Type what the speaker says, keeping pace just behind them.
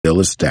still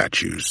as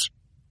statues.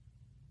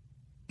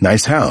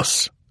 "Nice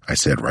house," I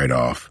said right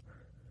off.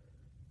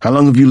 "How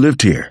long have you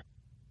lived here?"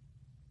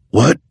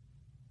 "What?"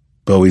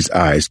 Bowie's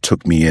eyes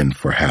took me in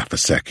for half a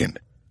second,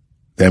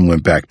 then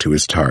went back to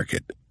his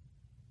target.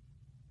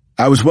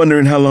 "I was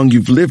wondering how long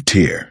you've lived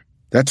here.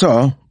 That's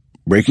all.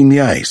 Breaking the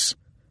ice."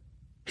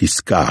 He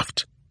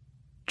scoffed.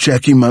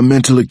 "Checking my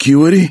mental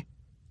acuity?"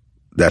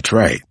 "That's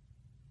right."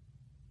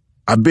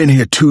 "I've been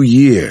here 2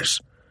 years.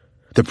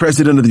 The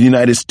President of the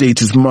United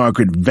States is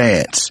Margaret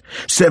Vance.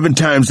 7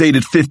 times 8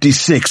 is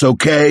 56,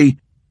 okay?"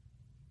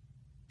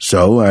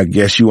 "So I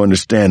guess you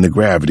understand the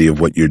gravity of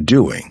what you're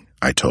doing,"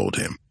 I told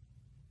him.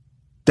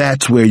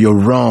 "That's where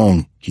you're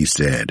wrong," he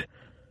said.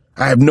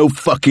 "I have no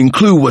fucking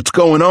clue what's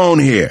going on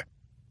here."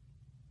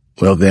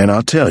 "Well, then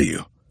I'll tell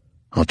you.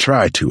 I'll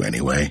try to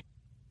anyway.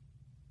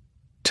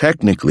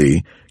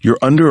 Technically, you're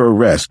under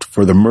arrest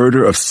for the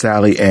murder of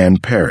Sally Ann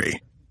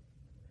Perry."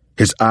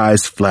 His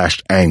eyes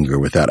flashed anger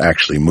without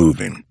actually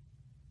moving.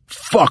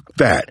 "Fuck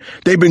that!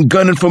 They've been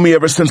gunning for me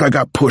ever since I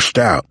got pushed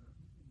out."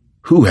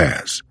 "Who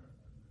has?"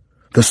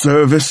 "The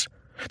service,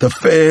 the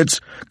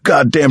feds,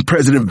 goddamn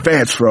President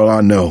Vance for all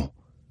I know."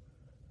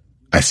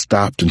 I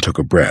stopped and took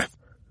a breath,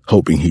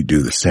 hoping he'd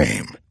do the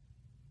same.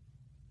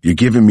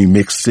 "You're giving me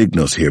mixed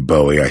signals here,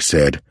 Bowie," I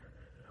said.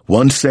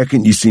 "One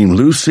second you seem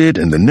lucid,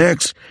 and the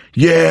next,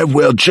 yeah,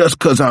 well, just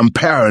 'cause I'm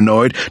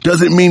paranoid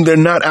doesn't mean they're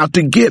not out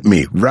to get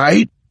me,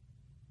 right?"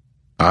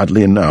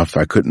 Oddly enough,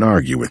 I couldn't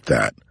argue with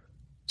that,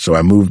 so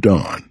I moved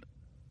on.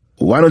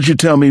 "Why don't you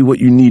tell me what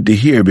you need to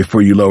hear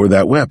before you lower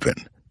that weapon?"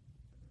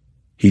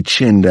 He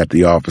chinned at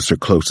the officer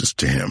closest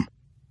to him.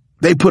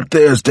 "They put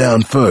theirs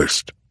down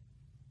first."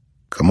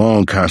 "Come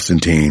on,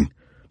 Constantine.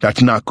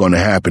 That's not going to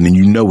happen, and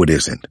you know it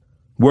isn't.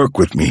 Work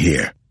with me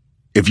here.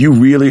 If you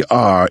really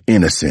are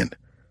innocent,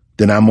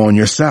 then I'm on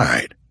your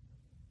side."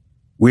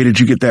 "Where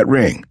did you get that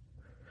ring?"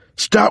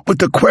 "Stop with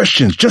the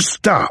questions. Just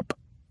stop."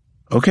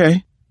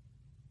 "Okay."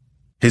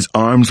 His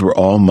arms were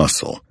all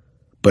muscle,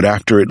 but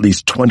after at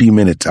least 20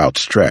 minutes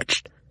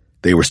outstretched,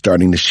 they were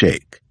starting to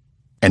shake.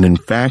 And in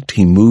fact,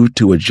 he moved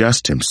to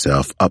adjust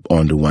himself up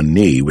onto one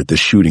knee with the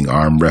shooting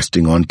arm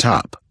resting on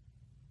top.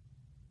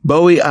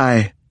 "Bowie,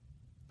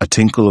 A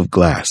tinkle of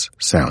glass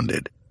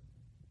sounded.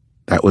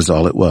 That was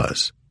all it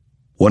was.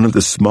 One of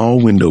the small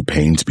window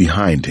panes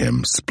behind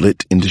him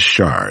split into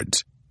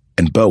shards,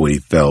 and Bowie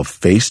fell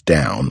face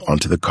down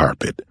onto the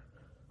carpet,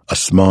 a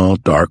small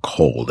dark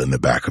hole in the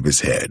back of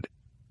his head.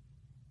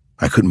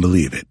 I couldn't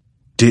believe it,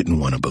 didn't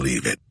want to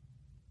believe it.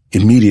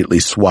 Immediately,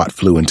 SWAT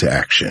flew into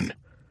action.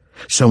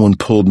 Someone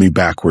pulled me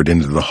backward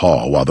into the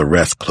hall while the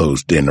rest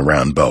closed in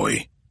around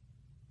Bowie.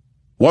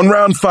 "1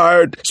 round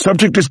fired.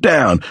 Subject is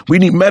down. We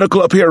need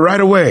medical up here right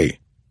away."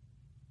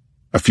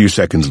 A few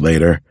seconds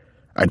later,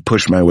 I'd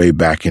pushed my way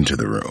back into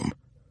the room.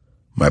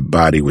 My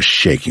body was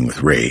shaking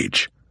with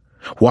rage.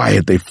 Why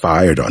had they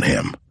fired on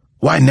him?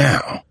 Why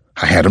now?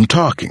 I had him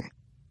talking.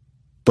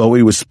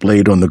 Bowie was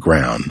splayed on the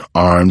ground,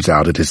 arms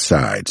out at his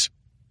sides.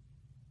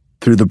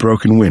 Through the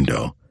broken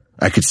window,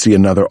 I could see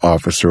another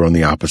officer on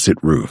the opposite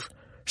roof,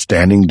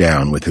 standing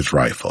down with his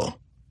rifle.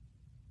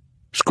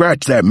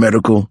 "Scratch that,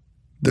 medical,"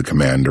 the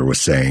commander was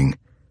saying.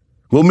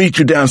 "We'll meet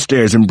you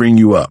downstairs and bring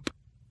you up."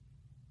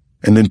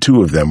 And then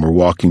 2 of them were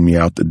walking me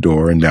out the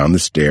door and down the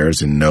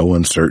stairs in no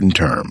uncertain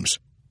terms.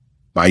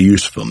 My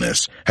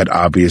usefulness had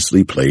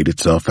obviously played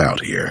itself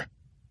out here.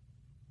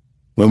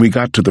 When we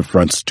got to the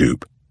front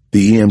stoop,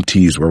 the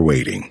EMTs were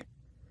waiting.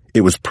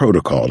 It was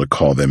protocol to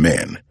call them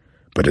in,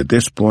 but at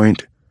this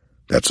point,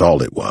 that's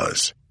all it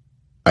was.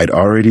 I'd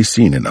already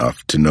seen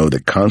enough to know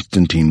that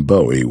Constantine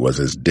Bowie was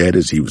as dead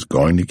as he was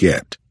going to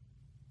get,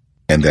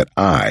 and that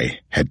I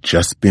had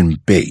just been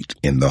bait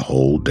in the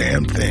whole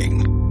damn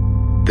thing.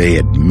 They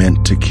had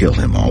meant to kill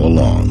him all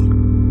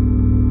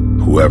along,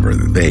 whoever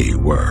they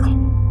were.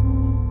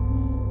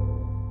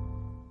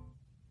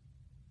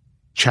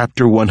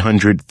 Chapter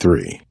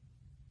 103.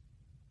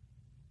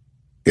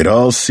 It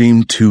all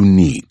seemed too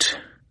neat,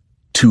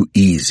 too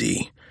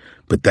easy,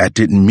 but that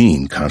didn't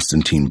mean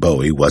Constantine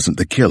Bowie wasn't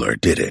the killer,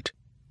 did it?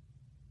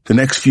 The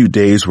next few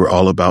days were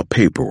all about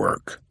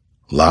paperwork,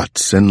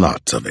 lots and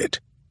lots of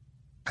it.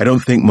 I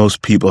don't think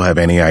most people have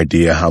any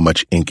idea how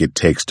much ink it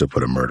takes to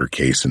put a murder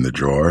case in the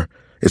drawer,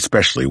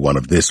 especially one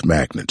of this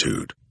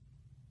magnitude.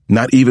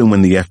 Not even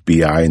when the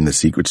FBI and the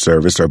Secret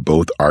Service are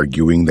both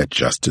arguing that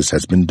justice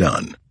has been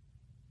done.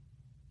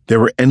 There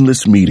were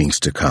endless meetings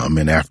to come,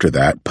 and after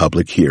that,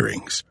 public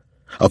hearings.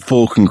 A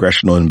full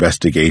congressional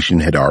investigation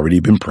had already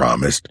been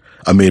promised,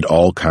 amid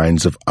all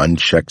kinds of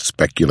unchecked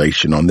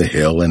speculation on the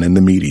Hill and in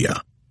the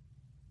media.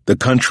 The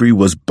country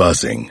was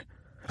buzzing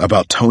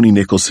about Tony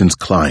Nicholson's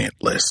client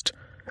list,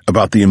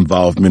 about the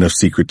involvement of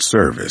Secret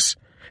Service,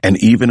 and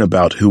even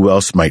about who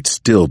else might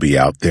still be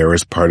out there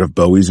as part of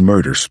Bowie's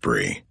murder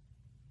spree.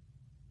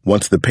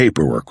 Once the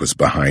paperwork was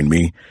behind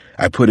me,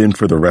 I put in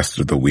for the rest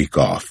of the week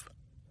off.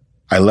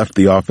 I left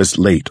the office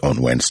late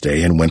on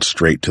Wednesday and went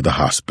straight to the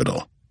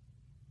hospital.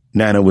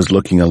 Nana was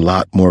looking a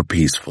lot more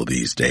peaceful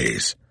these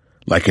days,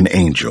 like an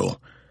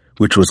angel,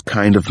 which was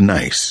kind of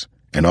nice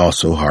and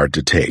also hard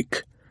to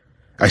take.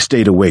 I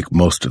stayed awake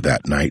most of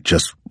that night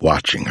just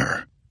watching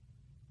her.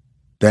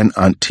 Then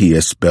Aunt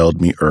Tia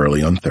spelled me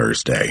early on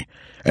Thursday,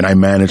 and I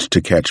managed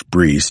to catch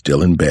Bree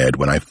still in bed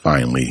when I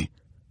finally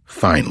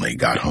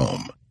got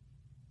home.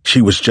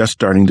 She was just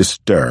starting to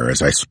stir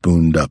as I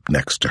spooned up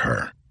next to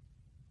her.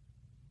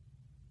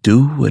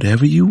 "Do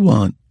whatever you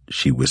want,"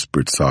 she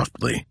whispered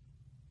softly.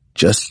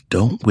 "Just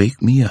don't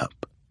wake me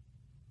up."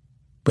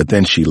 But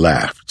then she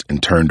laughed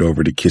and turned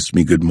over to kiss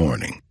me good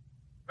morning.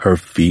 Her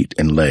feet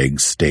and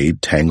legs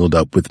stayed tangled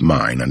up with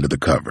mine under the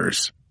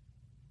covers.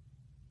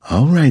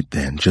 "All right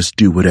then, just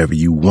do whatever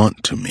you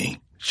want to me,"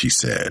 she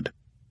said.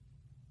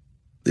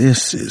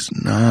 "This is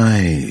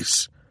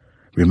nice.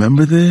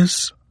 Remember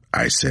this?"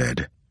 I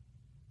said.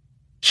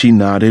 She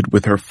nodded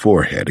with her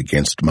forehead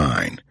against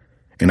mine,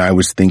 and I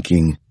was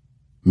thinking,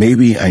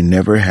 maybe I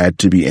never had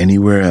to be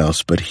anywhere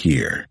else but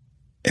here,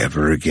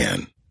 ever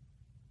again.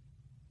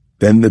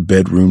 Then the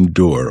bedroom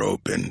door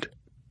opened.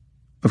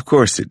 Of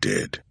course it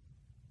did.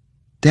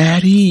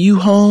 "Daddy, you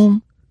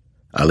home?"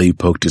 Ali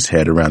poked his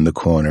head around the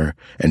corner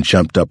and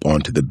jumped up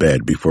onto the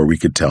bed before we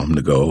could tell him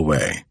to go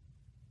away.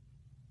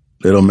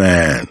 "Little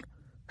man,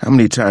 how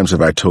many times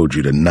have I told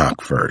you to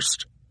knock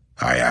first?"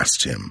 I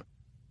asked him.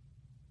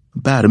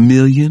 "About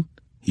 1,000,000,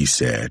 he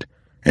said,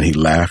 and he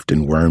laughed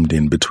and wormed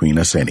in between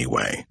us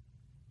anyway.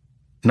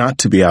 Not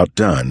to be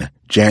outdone,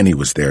 Janny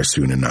was there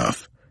soon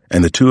enough,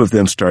 and the two of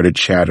them started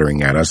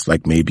chattering at us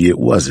like maybe it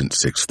wasn't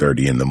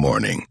 6:30 in the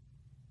morning.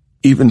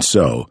 Even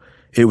so,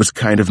 it was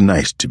kind of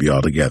nice to be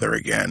all together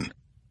again.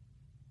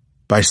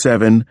 By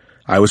 7,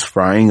 I was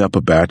frying up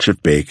a batch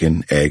of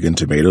bacon, egg, and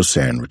tomato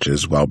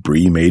sandwiches while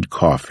Bree made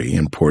coffee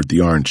and poured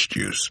the orange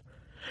juice.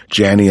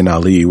 Janny and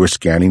Ali were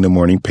scanning the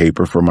morning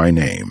paper for my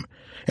name,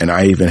 and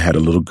I even had a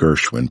little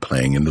Gershwin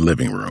playing in the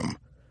living room.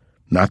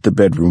 Not the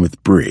bedroom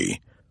with Bree,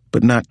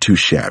 but not too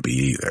shabby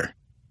either.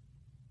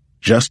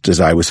 Just as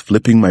I was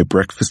flipping my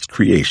breakfast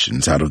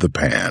creations out of the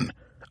pan,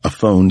 a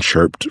phone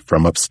chirped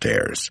from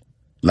upstairs,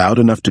 loud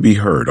enough to be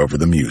heard over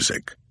the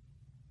music.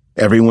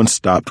 Everyone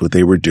stopped what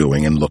they were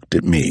doing and looked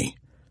at me,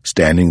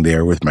 standing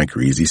there with my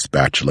greasy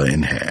spatula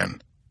in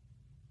hand.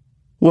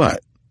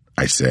 "What?"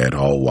 I said,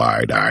 all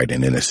wide-eyed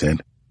and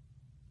innocent.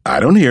 "I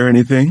don't hear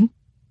anything."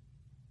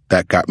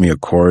 That got me a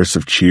chorus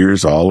of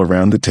cheers all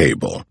around the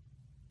table,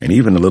 and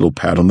even a little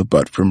pat on the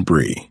butt from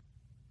Bree.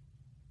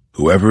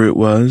 Whoever it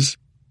was,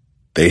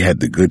 they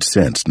had the good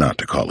sense not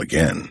to call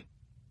again.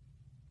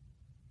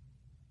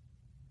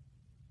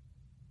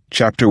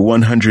 Chapter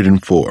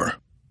 104.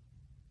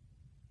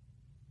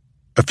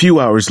 A few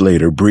hours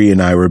later, Bree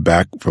and I were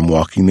back from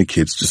walking the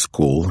kids to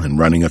school and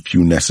running a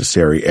few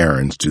necessary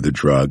errands to the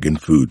drug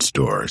and food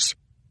stores.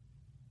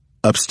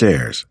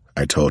 "Upstairs,"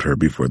 I told her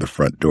before the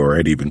front door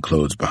had even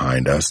closed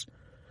behind us.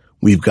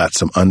 "We've got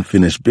some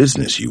unfinished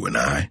business, you and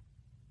I."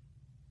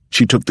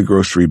 She took the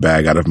grocery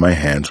bag out of my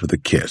hands with a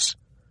kiss.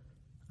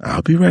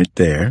 "I'll be right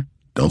there.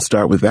 Don't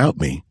start without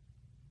me."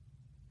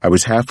 I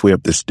was halfway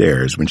up the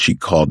stairs when she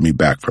called me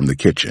back from the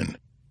kitchen.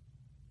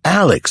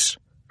 "Alex!"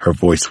 Her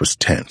voice was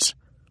tense.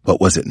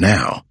 What was it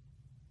now?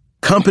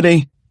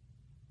 "Company!"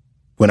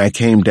 When I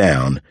came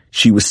down,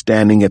 she was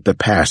standing at the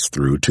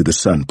pass-through to the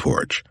sun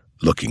porch,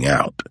 looking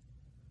out.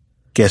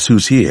 "Guess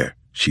who's here?"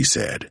 she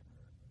said.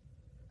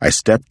 I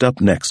stepped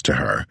up next to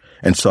her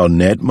and saw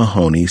Ned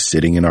Mahoney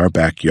sitting in our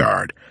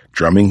backyard,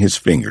 drumming his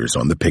fingers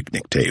on the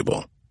picnic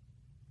table.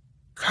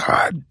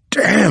 "God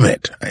damn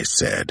it," I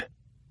said.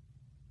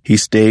 He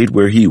stayed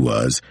where he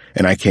was,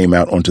 and I came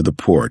out onto the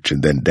porch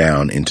and then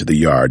down into the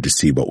yard to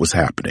see what was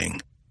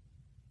happening.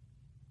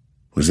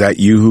 "Was that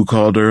you who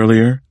called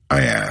earlier?"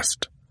 I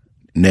asked.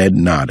 Ned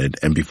nodded,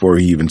 and before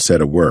he even said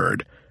a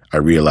word, I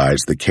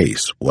realized the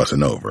case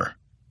wasn't over.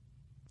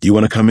 "You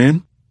want to come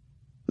in?"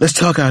 "Let's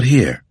talk out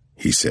here,"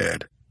 he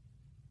said.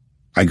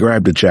 I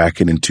grabbed a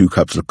jacket and 2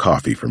 cups of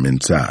coffee from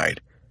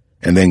inside,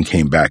 and then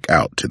came back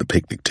out to the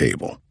picnic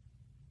table.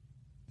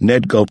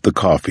 Ned gulped the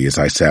coffee as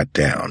I sat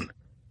down.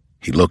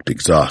 He looked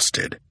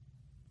exhausted.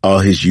 All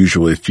his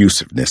usual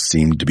effusiveness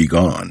seemed to be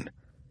gone,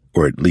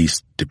 or at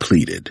least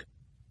depleted.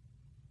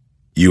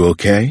 "You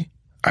okay?"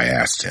 I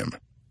asked him.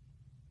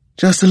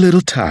 "Just a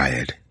little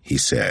tired," he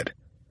said.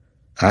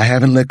 "I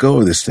haven't let go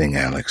of this thing,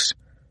 Alex.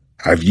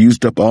 I've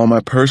used up all my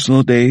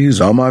personal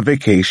days, all my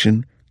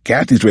vacation.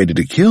 Kathy's ready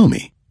to kill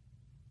me."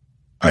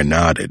 I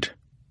nodded.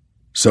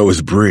 "So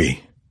is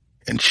Bree,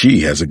 and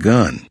she has a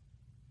gun."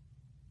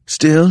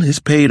 "Still, it's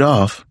paid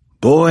off.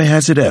 Boy,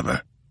 has it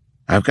ever.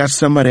 I've got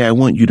somebody I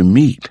want you to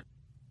meet.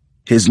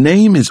 His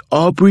name is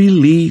Aubrey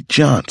Lee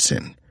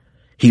Johnson.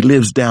 He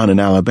lives down in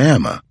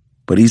Alabama,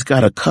 but he's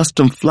got a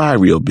custom fly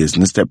reel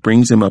business that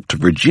brings him up to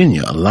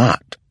Virginia a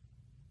lot."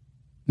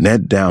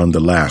 Ned downed the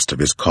last of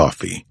his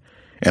coffee,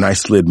 and I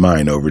slid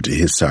mine over to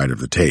his side of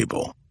the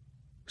table.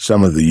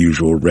 Some of the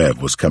usual rev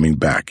was coming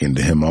back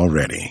into him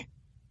already.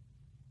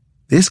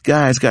 "This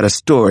guy's got a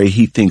story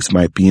he thinks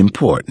might be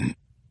important.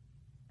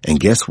 And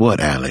guess what,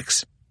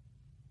 Alex?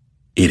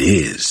 It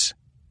is."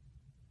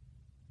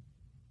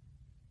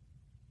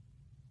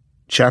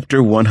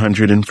 Chapter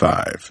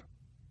 105.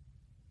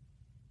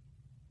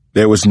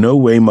 There was no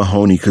way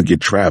Mahoney could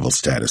get travel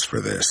status for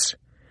this.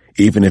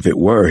 Even if it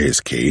were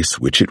his case,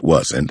 which it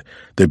wasn't,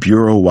 the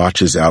Bureau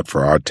watches out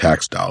for our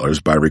tax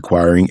dollars by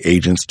requiring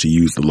agents to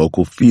use the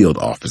local field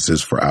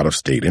offices for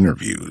out-of-state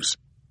interviews.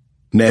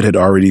 Ned had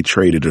already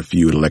traded a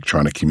few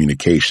electronic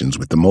communications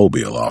with the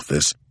Mobile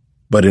office,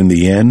 but in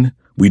the end,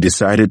 we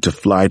decided to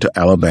fly to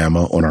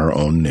Alabama on our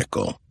own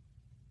nickel.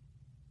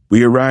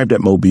 We arrived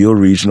at Mobile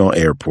Regional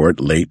Airport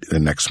late the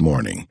next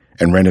morning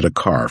and rented a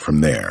car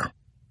from there.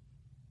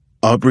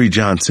 Aubrey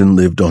Johnson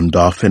lived on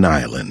Dauphin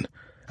Island,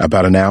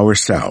 about an hour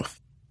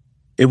south.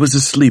 It was a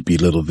sleepy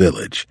little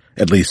village,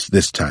 at least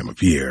this time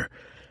of year,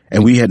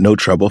 and we had no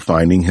trouble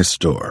finding his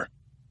store,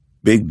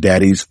 Big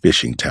Daddy's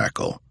Fishing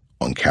Tackle,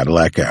 on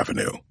Cadillac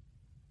Avenue.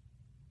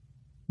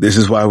 "This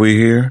is why we're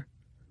here?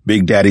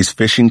 Big Daddy's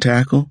Fishing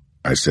Tackle?"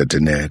 I said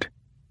to Ned.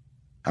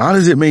 "Odd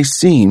as it may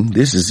seem,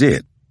 this is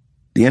it.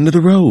 The end of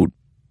the road.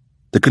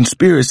 The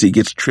conspiracy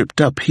gets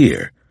tripped up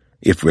here,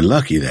 if we're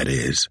lucky, that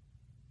is.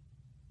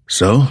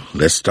 So,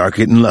 let's start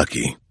getting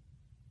lucky."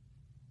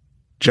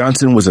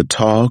 Johnson was a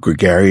tall,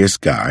 gregarious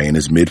guy in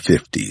his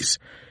mid-50s,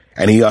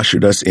 and he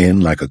ushered us in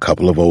like a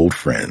couple of old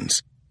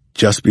friends,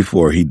 just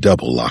before he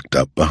double-locked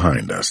up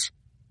behind us.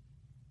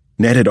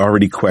 Ned had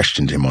already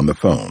questioned him on the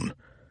phone,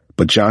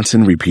 but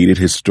Johnson repeated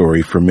his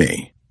story for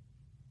me.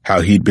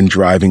 How he'd been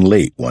driving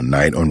late one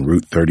night on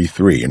Route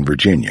 33 in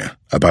Virginia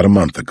about a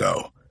month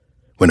ago,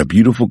 when a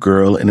beautiful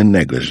girl in a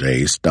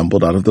negligee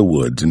stumbled out of the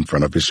woods in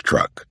front of his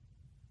truck.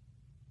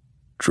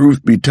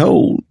 "Truth be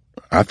told,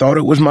 I thought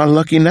it was my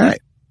lucky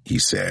night," he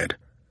said,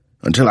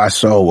 "until I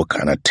saw what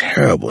kind of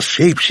terrible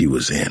shape she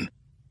was in.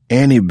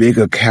 Any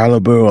bigger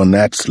caliber on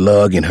that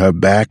slug in her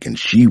back and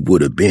she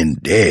would have been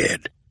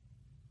dead."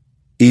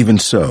 Even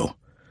so,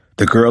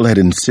 the girl had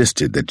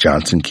insisted that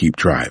Johnson keep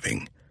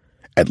driving,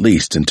 at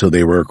least until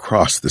they were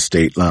across the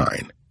state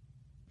line.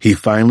 He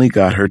finally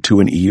got her to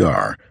an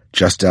ER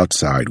just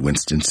outside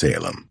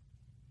Winston-Salem.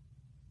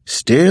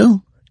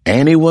 "Still,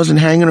 Annie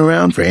wasn't hanging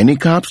around for any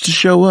cops to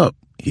show up,"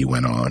 he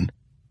went on.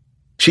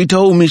 "She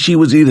told me she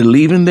was either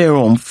leaving there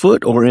on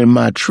foot or in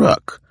my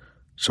truck,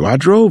 so I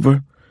drove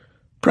her.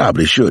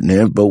 Probably shouldn't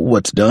have, but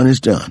what's done is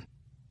done.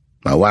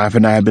 My wife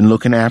and I have been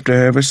looking after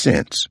her ever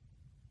since."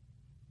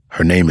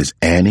 "Her name is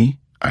Annie?"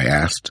 I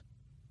asked.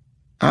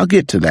 "I'll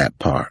get to that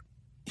part,"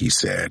 he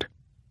said.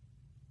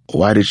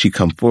 "Why did she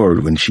come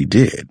forward when she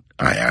did?"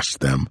 I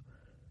asked them.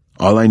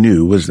 All I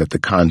knew was that the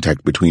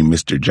contact between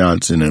Mr.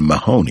 Johnson and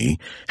Mahoney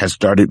had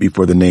started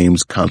before the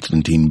names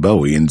Constantine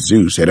Bowie and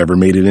Zeus had ever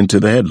made it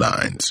into the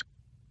headlines.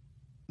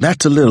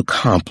 "That's a little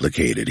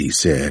complicated," he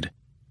said.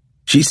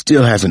 "She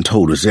still hasn't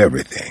told us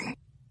everything.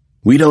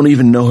 We don't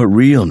even know her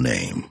real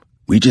name.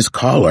 We just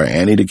call her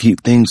Annie to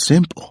keep things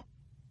simple.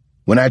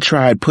 When I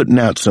tried putting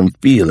out some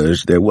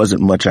feelers, there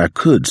wasn't much I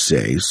could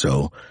say,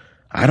 so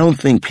I don't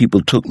think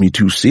people took me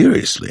too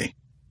seriously,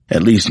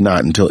 at least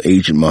not until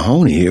Agent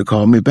Mahoney here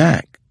called me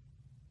back.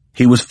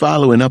 He was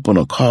following up on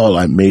a call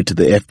I made to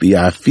the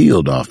FBI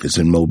field office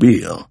in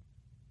Mobile."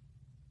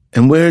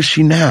 "And where is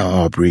she now,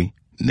 Aubrey?"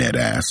 Ned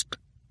asked.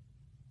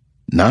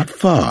 "Not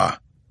far."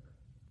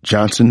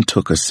 Johnson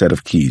took a set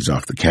of keys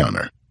off the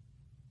counter.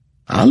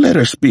 "I'll let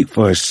her speak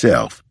for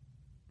herself,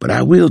 but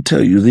I will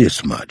tell you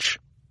this much.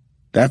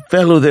 That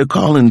fellow they're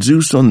calling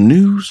Zeus on the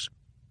news?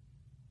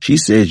 She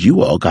says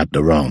you all got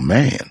the wrong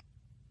man.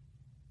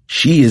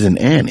 She isn't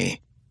Annie,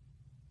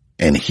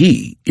 and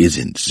he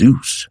isn't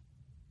Zeus."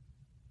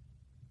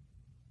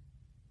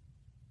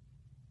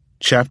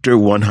 Chapter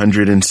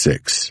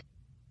 106.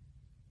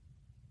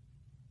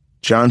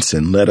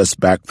 Johnson led us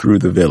back through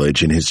the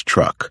village in his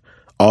truck,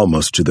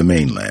 almost to the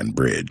mainland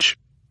bridge.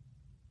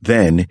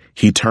 Then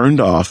he turned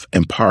off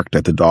and parked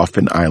at the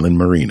Dauphin Island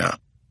Marina.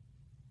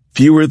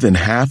 Fewer than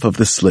half of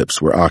the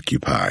slips were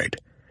occupied,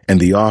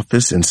 and the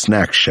office and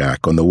snack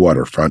shack on the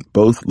waterfront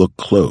both looked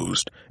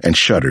closed and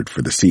shuttered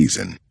for the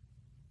season.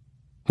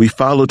 We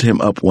followed him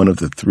up one of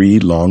the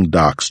 3 long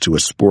docks to a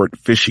sport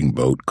fishing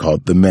boat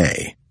called the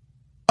May.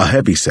 A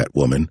heavyset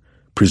woman,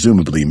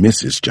 presumably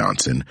Mrs.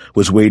 Johnson,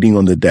 was waiting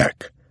on the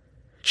deck.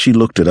 She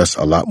looked at us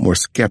a lot more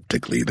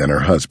skeptically than her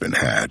husband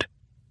had.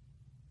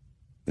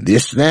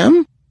 "This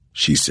them?"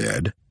 she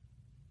said.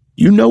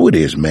 "You know it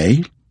is,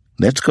 May.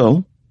 Let's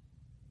go."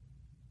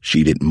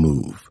 She didn't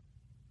move.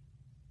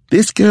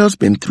 "This girl's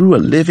been through a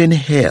living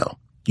hell.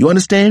 You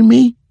understand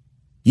me?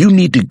 You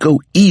need to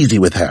go easy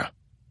with her."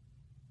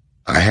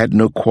 I had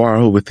no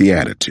quarrel with the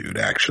attitude,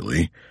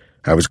 actually.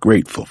 I was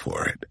grateful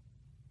for it.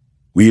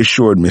 We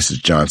assured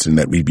Mrs. Johnson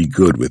that we'd be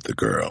good with the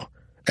girl,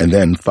 and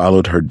then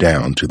followed her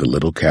down to the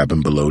little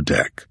cabin below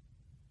deck.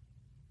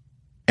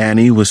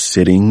 Annie was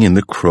sitting in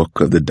the crook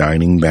of the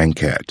dining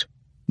banquette,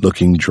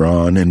 looking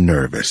drawn and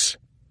nervous.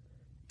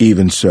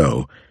 Even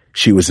so,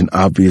 she was an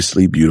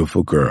obviously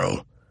beautiful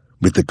girl,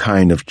 with the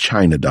kind of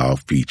China doll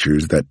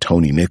features that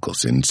Tony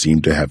Nicholson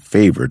seemed to have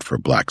favored for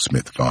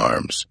Blacksmith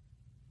Farms.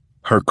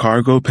 Her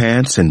cargo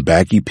pants and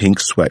baggy pink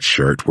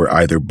sweatshirt were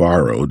either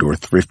borrowed or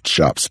thrift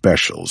shop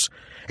specials,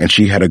 and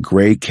she had a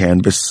gray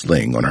canvas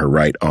sling on her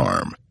right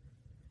arm.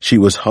 She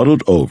was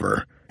huddled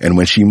over, and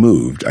when she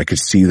moved, I could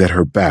see that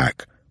her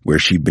back, where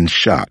she'd been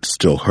shot,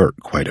 still hurt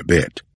quite a bit.